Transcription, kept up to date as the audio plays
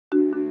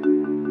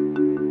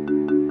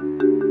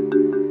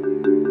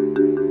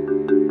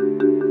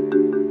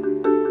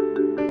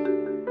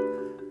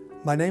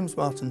My name's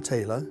Martin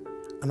Taylor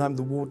and I'm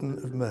the Warden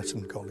of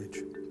Merton College.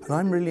 And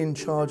I'm really in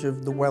charge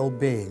of the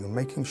well-being and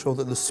making sure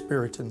that the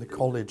spirit in the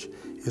college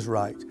is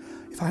right.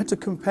 If I had to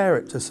compare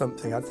it to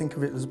something, I'd think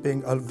of it as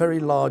being a very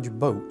large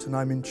boat and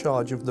I'm in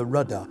charge of the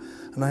rudder,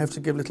 and I have to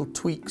give little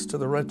tweaks to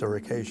the rudder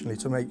occasionally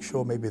to make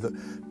sure maybe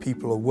that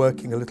people are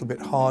working a little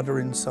bit harder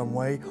in some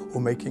way,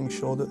 or making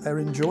sure that they're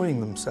enjoying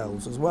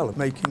themselves as well, and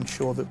making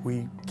sure that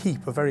we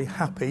keep a very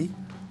happy,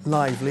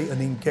 lively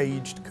and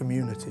engaged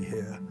community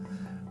here.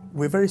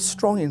 We're very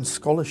strong in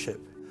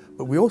scholarship,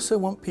 but we also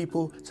want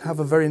people to have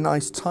a very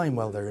nice time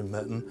while they're in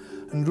Merton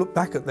and look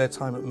back at their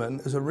time at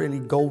Merton as a really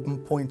golden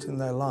point in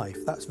their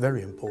life. That's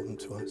very important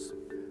to us.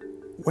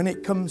 When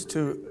it comes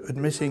to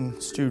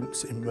admitting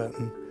students in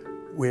Merton,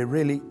 we're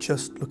really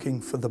just looking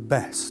for the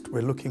best.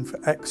 We're looking for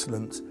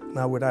excellence, and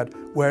I would add,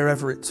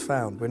 wherever it's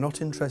found. We're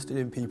not interested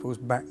in people's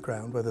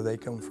background, whether they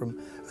come from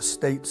a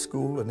state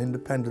school, an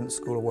independent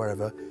school or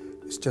wherever.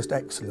 It's just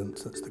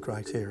excellence that's the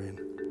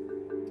criterion.